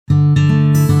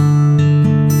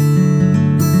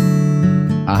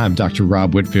I'm Dr.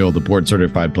 Rob Whitfield, the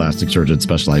board-certified plastic surgeon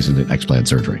specializing in explant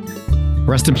surgery.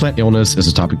 Breast implant illness is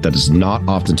a topic that is not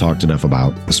often talked enough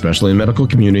about, especially in the medical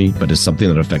community, but is something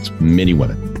that affects many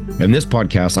women. In this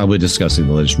podcast, I will be discussing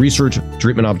the latest research,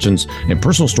 treatment options, and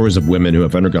personal stories of women who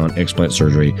have undergone explant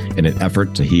surgery in an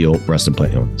effort to heal breast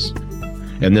implant illness.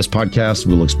 In this podcast,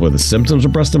 we'll explore the symptoms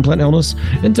of breast implant illness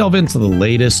and delve into the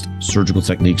latest surgical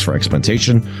techniques for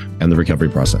explantation and the recovery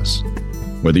process.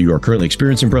 Whether you are currently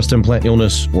experiencing breast implant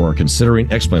illness or are considering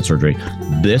explant surgery,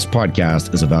 this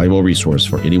podcast is a valuable resource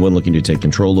for anyone looking to take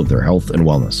control of their health and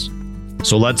wellness.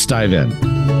 So let's dive in.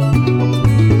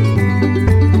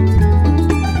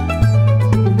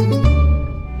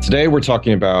 Today, we're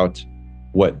talking about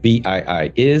what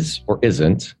BII is or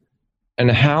isn't,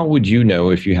 and how would you know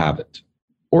if you have it,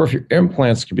 or if your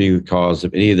implants could be the cause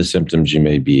of any of the symptoms you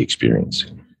may be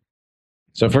experiencing.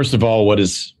 So first of all, what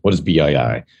is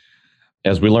BII?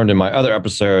 As we learned in my other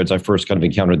episodes, I first kind of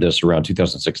encountered this around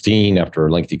 2016 after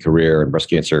a lengthy career in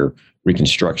breast cancer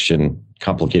reconstruction,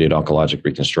 complicated oncologic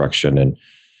reconstruction. And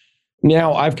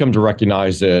now I've come to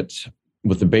recognize it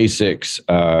with the basics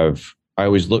of, I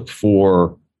always looked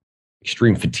for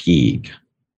extreme fatigue,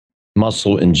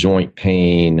 muscle and joint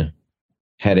pain,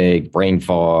 headache, brain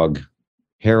fog,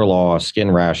 hair loss,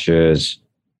 skin rashes,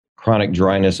 chronic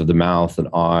dryness of the mouth and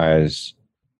eyes,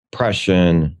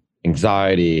 depression,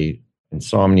 anxiety,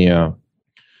 insomnia.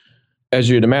 As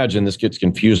you'd imagine, this gets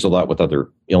confused a lot with other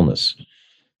illness.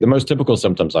 The most typical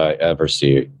symptoms I ever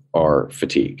see are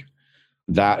fatigue.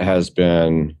 That has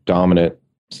been dominant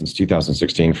since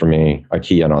 2016 for me. I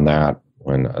key in on that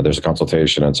when there's a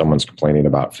consultation and someone's complaining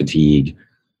about fatigue.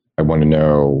 I want to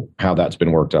know how that's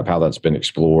been worked up, how that's been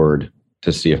explored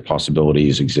to see if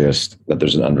possibilities exist that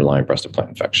there's an underlying breast implant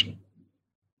infection.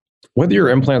 Whether your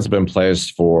implants have been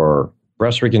placed for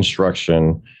breast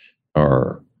reconstruction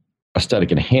or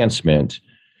aesthetic enhancement,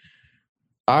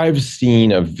 I've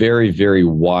seen a very, very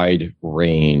wide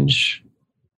range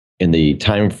in the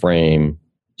time frame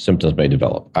symptoms may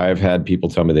develop. I've had people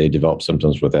tell me they develop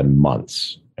symptoms within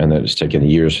months, and that it's taken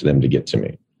years for them to get to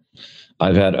me.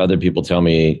 I've had other people tell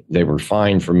me they were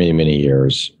fine for many, many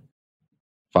years,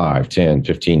 5, 10,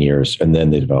 15 years, and then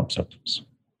they develop symptoms.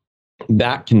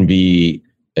 That can be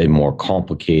a more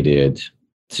complicated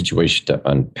situation to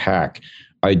unpack.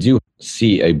 I do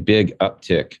see a big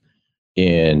uptick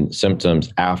in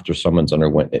symptoms after someone's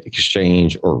underwent an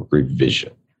exchange or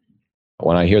revision.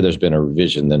 When I hear there's been a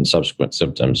revision, then subsequent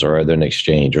symptoms, or then an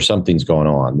exchange, or something's going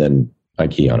on, then I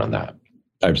key on that.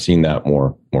 I've seen that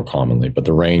more commonly, but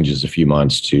the range is a few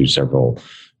months to several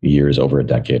years, over a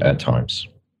decade at times.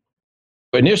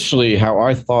 Initially, how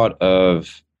I thought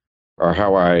of, or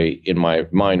how I, in my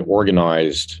mind,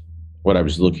 organized what I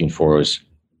was looking for was,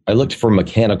 I looked for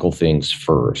mechanical things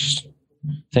first,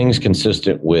 things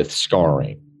consistent with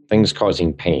scarring, things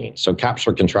causing pain. So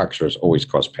capsular contractures always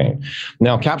cause pain.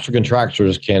 Now, capsular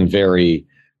contractures can vary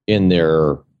in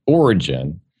their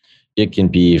origin. It can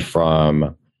be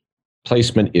from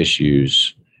placement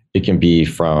issues. It can be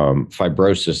from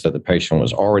fibrosis that the patient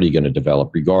was already going to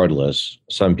develop regardless.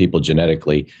 Some people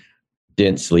genetically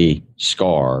densely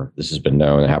scar. This has been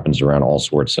known. It happens around all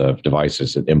sorts of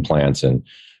devices and implants, and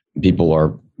people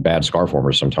are bad scar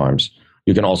formers sometimes.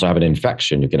 You can also have an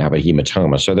infection. You can have a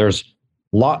hematoma. So there's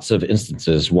lots of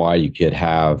instances why you could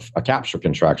have a capsular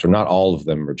contracture. Not all of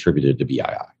them are attributed to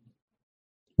BII.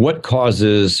 What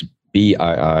causes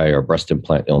BII, or breast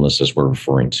implant illness as we're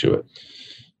referring to it?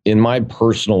 In my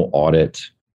personal audit,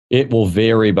 it will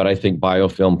vary, but I think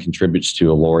biofilm contributes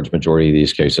to a large majority of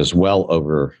these cases. Well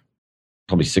over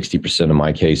probably 60% of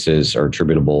my cases are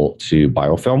attributable to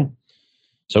biofilm.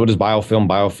 So what is biofilm?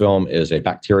 Biofilm is a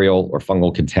bacterial or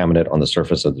fungal contaminant on the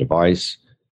surface of the device.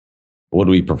 What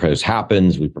do we propose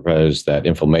happens? We propose that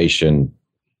inflammation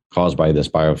caused by this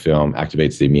biofilm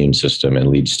activates the immune system and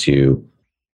leads to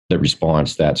the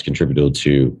response that's contributed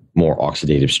to more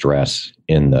oxidative stress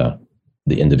in the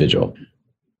individual.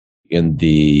 In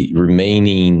the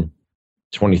remaining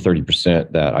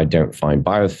 20-30% that I don't find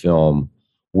biofilm,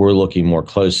 we're looking more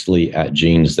closely at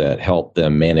genes that help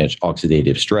them manage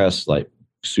oxidative stress, like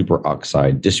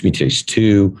superoxide dismutase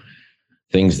 2,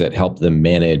 things that help them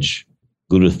manage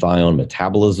glutathione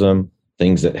metabolism,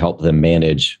 things that help them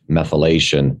manage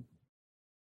methylation.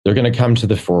 They're going to come to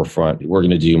the forefront. We're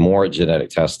going to do more genetic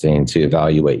testing to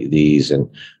evaluate these and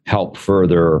help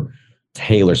further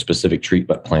tailor specific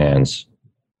treatment plans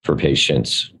for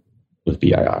patients with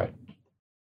BII.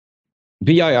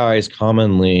 BII is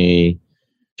commonly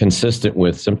consistent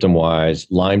with symptom-wise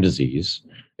Lyme disease.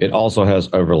 It also has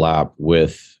overlap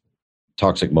with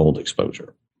toxic mold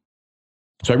exposure.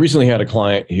 So I recently had a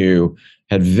client who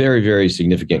had very, very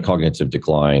significant cognitive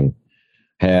decline,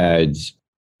 had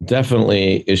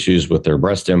definitely issues with their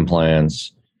breast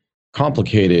implants,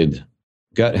 complicated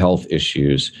gut health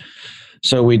issues.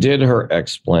 So we did her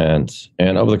explant,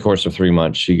 and over the course of 3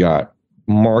 months, she got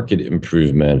marked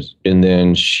improvement. And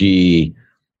then she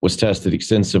was tested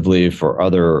extensively for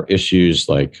other issues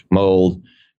like mold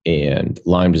and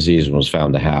Lyme disease, and was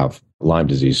found to have Lyme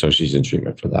disease. So she's in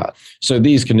treatment for that. So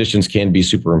these conditions can be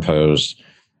superimposed.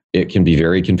 It can be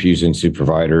very confusing to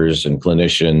providers and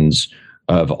clinicians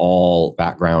of all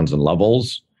backgrounds and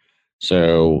levels.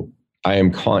 So I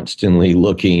am constantly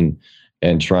looking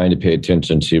and trying to pay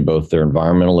attention to both their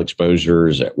environmental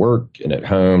exposures at work and at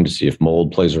home to see if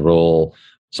mold plays a role.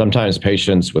 Sometimes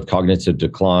patients with cognitive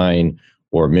decline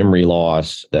or memory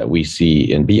loss that we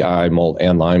see in BI, mold,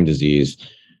 and Lyme disease,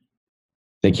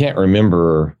 they can't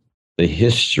remember the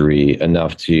history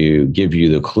enough to give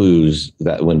you the clues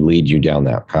that would lead you down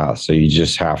that path. So you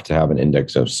just have to have an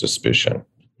index of suspicion.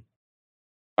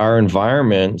 Our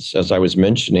environments, as I was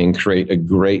mentioning, create a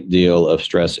great deal of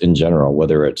stress in general,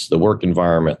 whether it's the work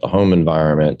environment, the home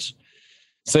environment.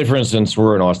 Say, for instance,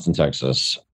 we're in Austin,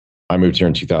 Texas. I moved here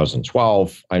in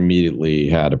 2012. I immediately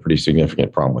had a pretty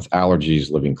significant problem with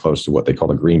allergies, living close to what they call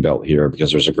the green belt here,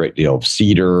 because there's a great deal of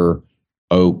cedar,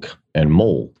 oak, and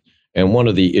mold. And one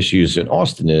of the issues in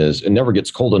Austin is it never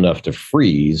gets cold enough to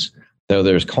freeze, though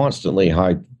there's constantly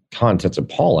high contents of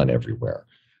pollen everywhere.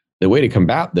 The way to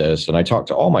combat this, and I talk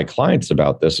to all my clients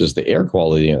about this, is the air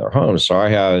quality in their homes. So I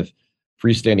have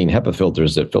freestanding HEPA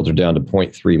filters that filter down to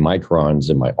 0.3 microns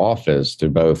in my office to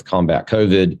both combat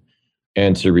COVID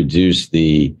and to reduce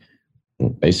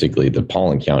basically the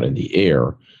pollen count in the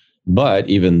air. But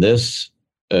even this,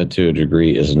 to a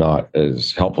degree, is not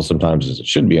as helpful sometimes as it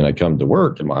should be. And I come to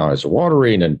work and my eyes are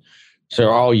watering. And so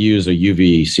I'll use a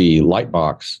UVC light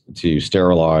box to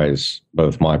sterilize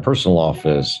both my personal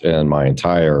office and my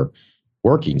entire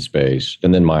working space.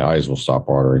 And then my eyes will stop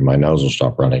watering, my nose will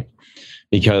stop running,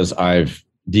 because I've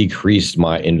decreased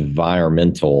my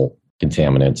environmental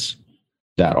contaminants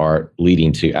that are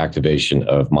leading to activation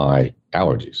of my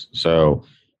allergies. So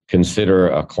consider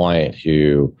a client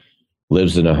who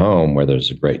lives in a home where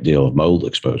there's a great deal of mold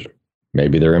exposure.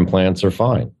 Maybe their implants are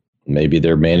fine. Maybe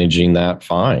they're managing that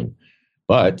fine.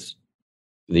 But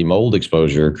the mold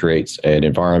exposure creates an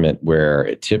environment where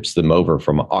it tips them over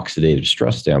from an oxidative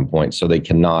stress standpoint, so they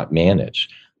cannot manage.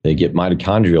 They get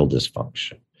mitochondrial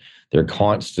dysfunction. They're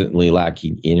constantly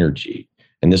lacking energy.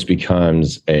 And this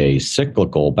becomes a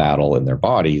cyclical battle in their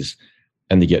bodies,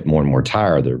 and they get more and more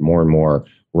tired. They're more and more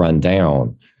run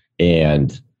down.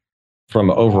 And from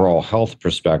an overall health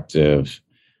perspective,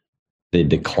 they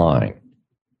decline.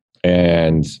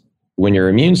 And when your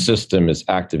immune system is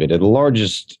activated, the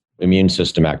largest immune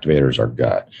system activators are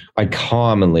gut. I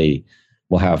commonly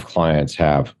will have clients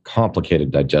have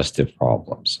complicated digestive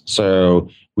problems. So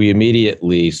we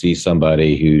immediately see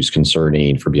somebody who's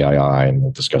concerning for BII, and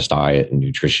we'll discuss diet and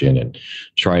nutrition and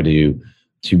try to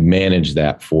manage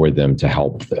that for them to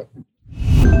help them.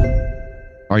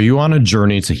 Are you on a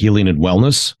journey to healing and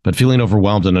wellness, but feeling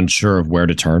overwhelmed and unsure of where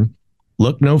to turn?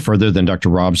 Look no further than Dr.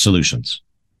 Rob Solutions.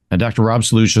 At Dr. Rob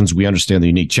Solutions, we understand the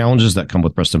unique challenges that come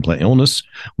with breast implant illness,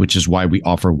 which is why we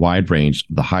offer a wide range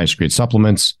of the highest grade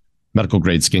supplements, medical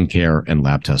grade skincare, and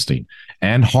lab testing,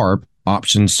 and HARP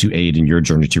options to aid in your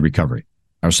journey to recovery.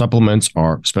 Our supplements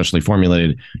are specially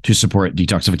formulated to support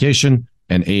detoxification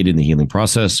and aid in the healing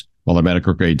process, while our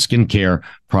medical grade skincare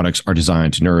products are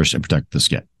designed to nourish and protect the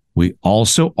skin. We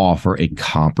also offer a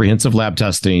comprehensive lab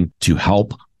testing to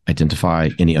help identify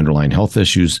any underlying health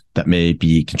issues that may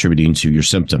be contributing to your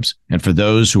symptoms. And for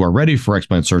those who are ready for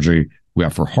explant surgery, we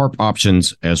offer HARP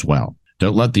options as well.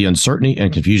 Don't let the uncertainty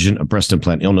and confusion of breast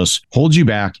implant illness hold you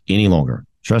back any longer.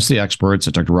 Trust the experts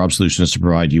at Dr. Rob Solutions to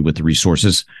provide you with the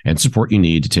resources and support you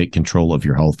need to take control of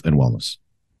your health and wellness.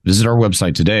 Visit our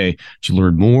website today to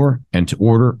learn more and to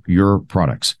order your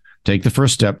products. Take the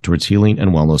first step towards healing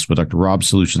and wellness with Dr. Rob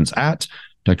Solutions at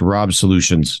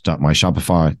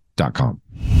drrobsolutions.myshopify.com.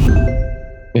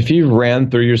 If you ran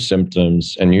through your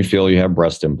symptoms and you feel you have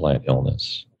breast implant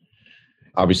illness,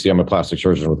 obviously I'm a plastic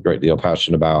surgeon with a great deal of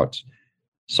passion about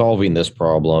solving this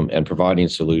problem and providing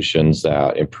solutions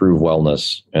that improve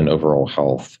wellness and overall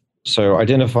health. So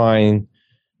identifying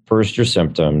first your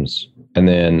symptoms, and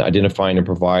then identifying a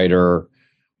provider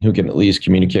who can at least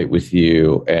communicate with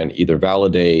you and either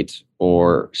validate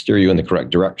or steer you in the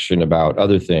correct direction about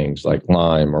other things like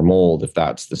Lyme or mold, if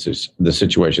that's the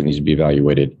situation needs to be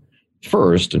evaluated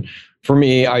first. And for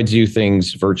me, I do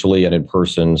things virtually and in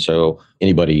person, so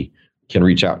anybody can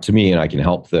reach out to me and I can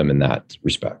help them in that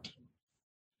respect.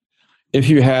 If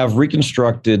you have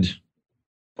reconstructed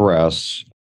breasts,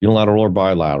 unilateral or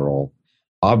bilateral,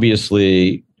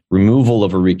 obviously removal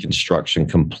of a reconstruction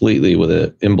completely with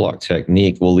an in-block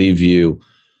technique will leave you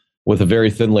with a very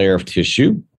thin layer of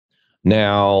tissue.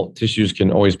 Now, tissues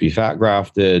can always be fat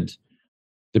grafted.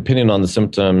 Depending on the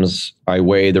symptoms, I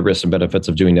weigh the risks and benefits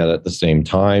of doing that at the same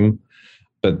time,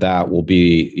 but that will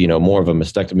be, more of a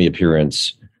mastectomy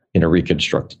appearance in a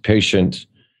reconstructed patient.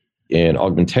 In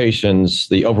augmentations,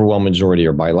 the overwhelming majority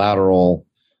are bilateral.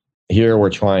 Here, we're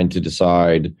trying to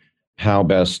decide how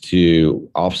best to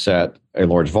offset a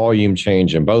large volume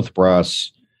change in both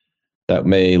breasts that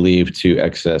may lead to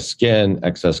excess skin,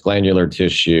 excess glandular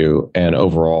tissue, and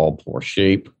overall poor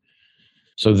shape.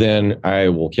 So then I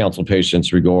will counsel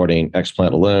patients regarding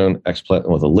explant alone, explant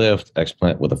with a lift,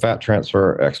 explant with a fat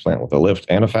transfer, explant with a lift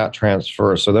and a fat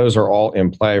transfer. So those are all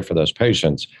in play for those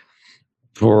patients.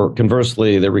 For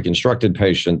conversely, the reconstructed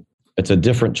patient, it's a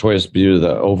different choice due to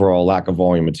the overall lack of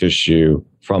volume of tissue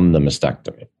from the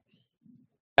mastectomy.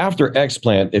 After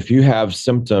explant, if you have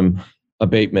symptom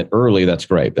abatement early, that's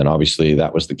great. Then obviously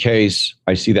that was the case.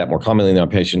 I see that more commonly in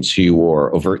patients who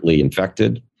were overtly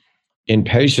infected. In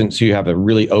patients who have a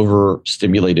really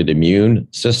overstimulated immune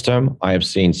system, I have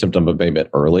seen symptom abatement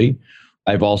early.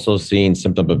 I've also seen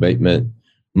symptom abatement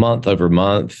month over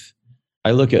month.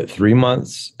 I look at 3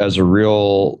 months as a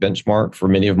real benchmark for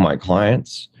many of my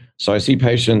clients. So I see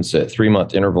patients at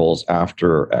 3-month intervals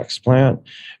after explant,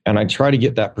 and I try to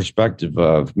get that perspective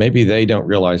of maybe they don't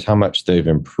realize how much they've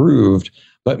improved,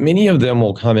 but many of them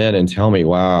will come in and tell me,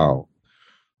 wow,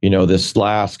 this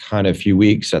last kind of few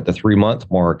weeks at the 3-month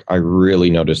mark, I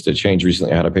really noticed a change.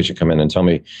 Recently, I had a patient come in and tell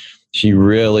me she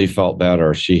really felt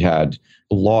better. She had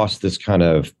lost this kind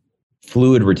of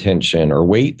fluid retention or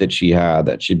weight that she had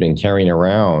that she'd been carrying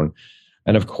around.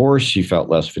 And of course, she felt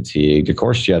less fatigued. Of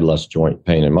course, she had less joint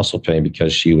pain and muscle pain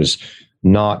because she was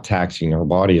not taxing her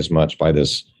body as much by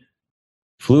this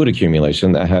fluid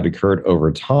accumulation that had occurred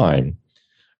over time.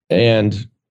 And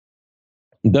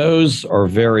those are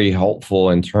very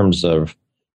helpful in terms of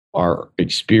our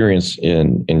experience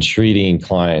in treating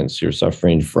clients who are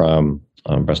suffering from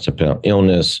breast implant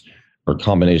illness or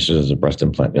combinations of breast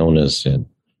implant illness and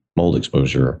mold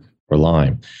exposure or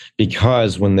Lyme.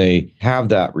 Because when they have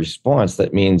that response,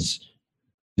 that means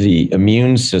the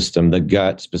immune system, the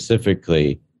gut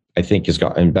specifically, I think has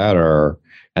gotten better,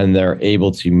 and they're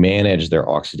able to manage their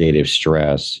oxidative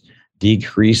stress,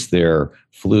 decrease their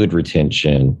fluid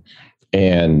retention,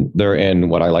 and they're in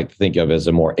what I like to think of as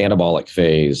a more anabolic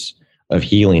phase of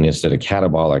healing instead of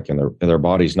catabolic, and their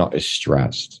body's not as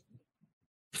stressed.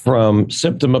 From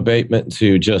symptom abatement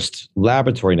to just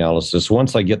laboratory analysis,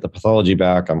 once I get the pathology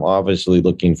back, I'm obviously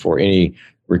looking for any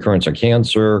recurrence of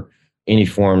cancer, any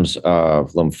forms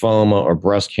of lymphoma or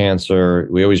breast cancer.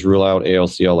 We always rule out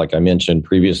ALCL, like I mentioned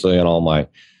previously in all my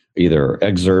either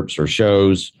excerpts or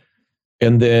shows.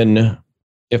 And then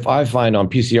if I find on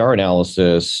PCR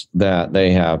analysis that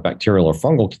they have bacterial or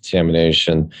fungal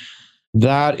contamination,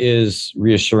 that is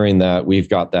reassuring that we've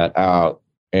got that out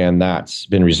and that's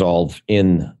been resolved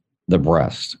in the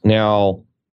breast. Now,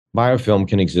 biofilm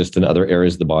can exist in other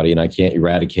areas of the body, and I can't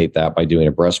eradicate that by doing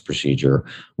a breast procedure.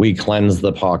 We cleanse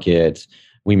the pocket.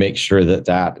 We make sure that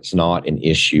that's not an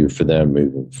issue for them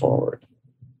moving forward.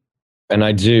 And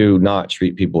I do not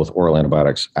treat people with oral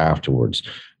antibiotics afterwards.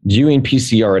 Doing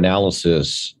PCR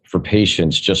analysis for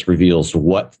patients just reveals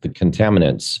what the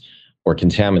contaminants or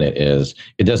contaminant is.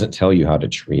 It doesn't tell you how to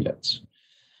treat it.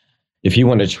 If you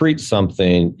want to treat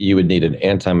something, you would need an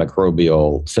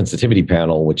antimicrobial sensitivity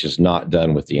panel, which is not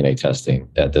done with DNA testing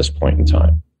at this point in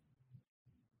time.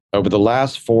 Over the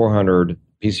last 400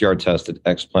 PCR tested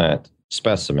explant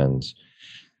specimens,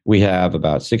 we have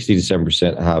about 60 to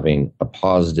 7% having a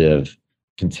positive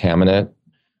contaminant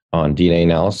on DNA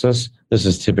analysis. This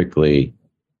is typically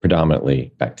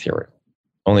predominantly bacterial.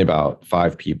 Only about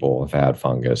 5 people have had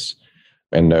fungus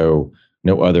and no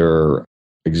other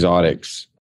exotics,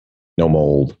 no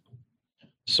mold.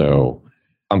 So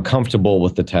I'm comfortable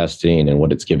with the testing and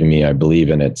what it's giving me. I believe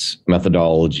in its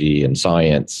methodology and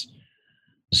science.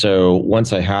 So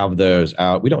once I have those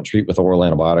out, we don't treat with oral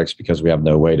antibiotics because we have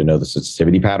no way to know the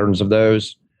sensitivity patterns of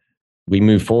those. We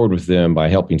move forward with them by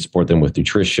helping support them with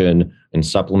nutrition and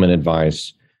supplement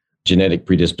advice, genetic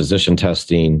predisposition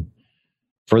testing,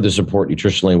 further support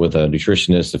nutritionally with a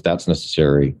nutritionist if that's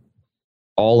necessary,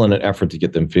 all in an effort to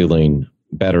get them feeling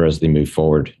better as they move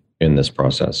forward in this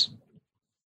process.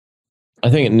 I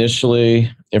think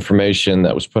initially information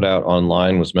that was put out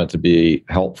online was meant to be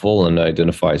helpful and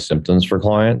identify symptoms for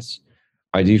clients.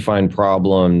 I do find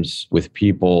problems with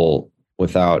people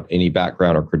without any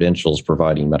background or credentials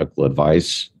providing medical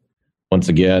advice. Once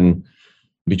again,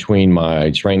 between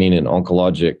my training in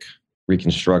oncologic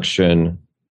reconstruction,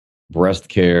 breast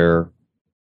care,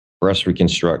 breast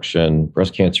reconstruction,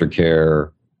 breast cancer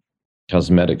care,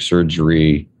 cosmetic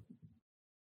surgery,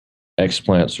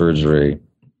 explant surgery,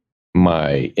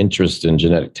 my interest in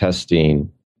genetic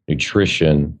testing,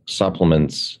 nutrition,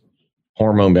 supplements,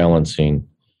 hormone balancing,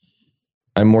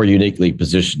 I'm more uniquely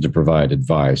positioned to provide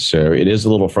advice. So it is a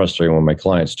little frustrating when my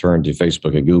clients turn to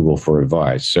Facebook and Google for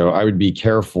advice. So I would be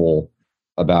careful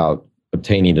about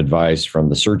obtaining advice from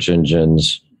the search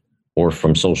engines or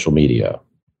from social media.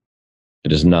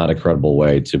 It is not a credible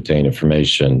way to obtain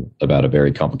information about a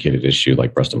very complicated issue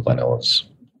like breast implant illness.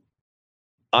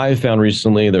 I found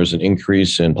recently there's an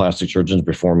increase in plastic surgeons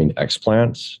performing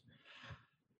explants.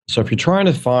 So if you're trying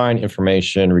to find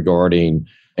information regarding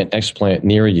an explant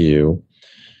near you,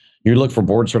 you look for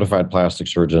board-certified plastic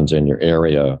surgeons in your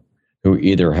area who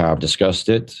either have discussed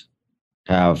it,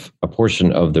 have a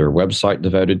portion of their website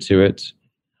devoted to it,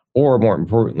 or more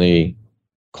importantly,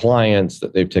 clients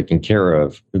that they've taken care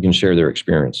of who can share their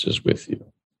experiences with you.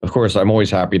 Of course, I'm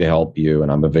always happy to help you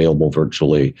and I'm available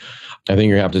virtually. I think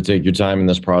you have to take your time in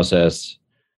this process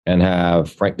and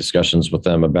have frank discussions with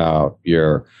them about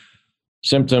your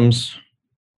symptoms,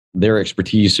 their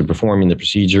expertise in performing the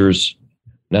procedures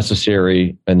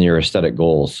necessary, and your aesthetic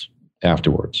goals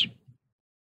afterwards.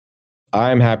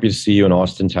 I'm happy to see you in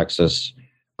Austin, Texas.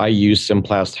 I use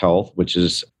Simplast Health, which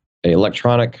is an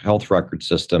electronic health record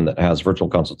system that has virtual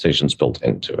consultations built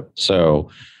into it. So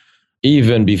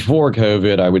even before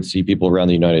COVID, I would see people around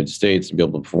the United States and be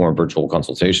able to perform virtual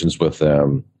consultations with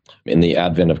them. In the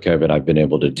advent of COVID, I've been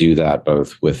able to do that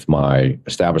both with my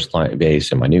established client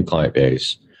base and my new client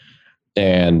base.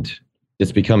 And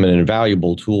it's become an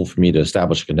invaluable tool for me to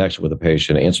establish a connection with a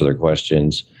patient, answer their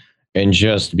questions, and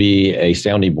just be a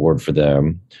sounding board for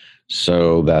them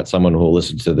so that someone will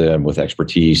listen to them with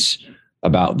expertise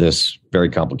about this very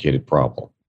complicated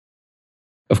problem.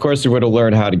 Of course, if you want to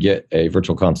learn how to get a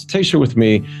virtual consultation with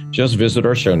me, just visit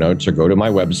our show notes or go to my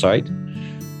website.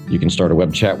 You can start a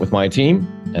web chat with my team,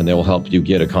 and they will help you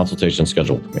get a consultation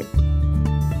scheduled with me.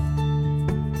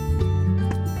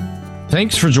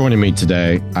 Thanks for joining me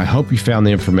today. I hope you found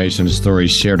the information and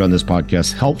stories shared on this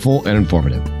podcast helpful and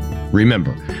informative.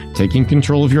 Remember, taking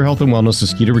control of your health and wellness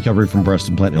is key to recovery from breast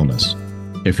implant illness.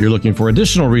 If you're looking for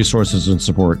additional resources and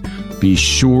support, be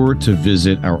sure to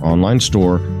visit our online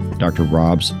store, Dr.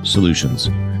 Rob's Solutions,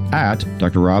 at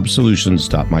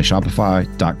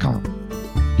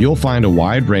drrobsolutions.myshopify.com. You'll find a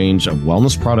wide range of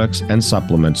wellness products and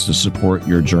supplements to support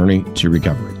your journey to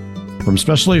recovery. From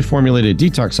specially formulated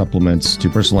detox supplements to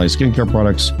personalized skincare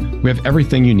products, we have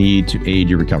everything you need to aid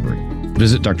your recovery.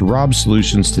 Visit Dr. Rob's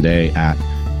Solutions today at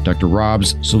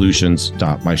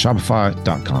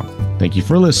drrobsolutions.myshopify.com. Thank you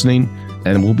for listening,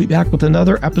 and we'll be back with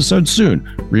another episode soon.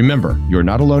 Remember, you're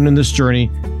not alone in this journey,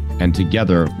 and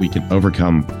together we can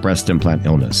overcome breast implant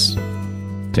illness.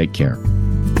 Take care.